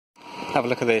have a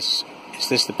look at this. Is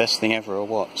this the best thing ever or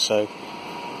what? So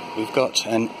we've got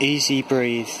an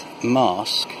Easybreath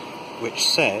Mask which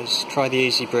says try the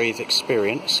Easybreath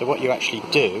experience. So what you actually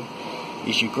do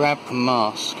is you grab a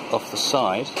mask off the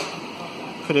side,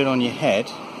 put it on your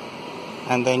head,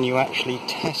 and then you actually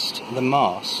test the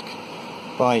mask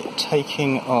by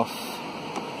taking off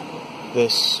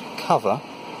this cover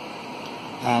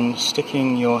and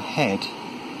sticking your head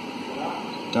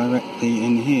directly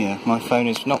in here. My phone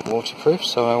is not waterproof,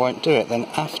 so I won't do it. Then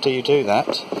after you do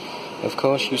that, of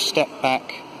course, you step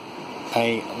back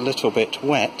a little bit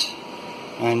wet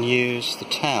and use the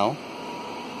towel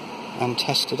and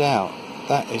test it out.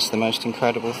 That is the most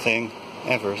incredible thing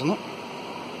ever, isn't it?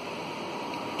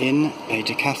 In a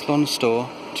Decathlon store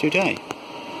today.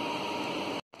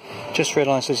 Just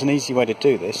realised there's an easy way to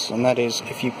do this, and that is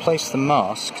if you place the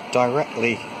mask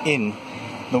directly in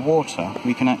the water,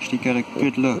 we can actually get a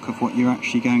good look of what you're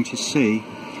actually going to see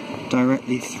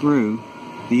directly through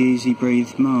the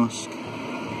Easybreath Mask.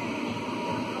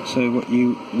 So what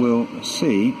you will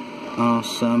see are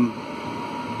some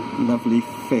lovely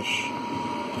fish,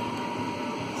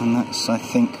 and that's, I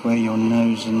think, where your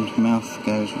nose and mouth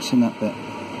goes. What's in that bit?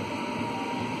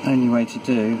 Only way to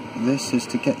do this is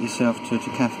to get yourself to a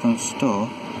Decathlon store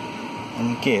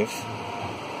and give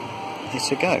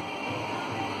it a go.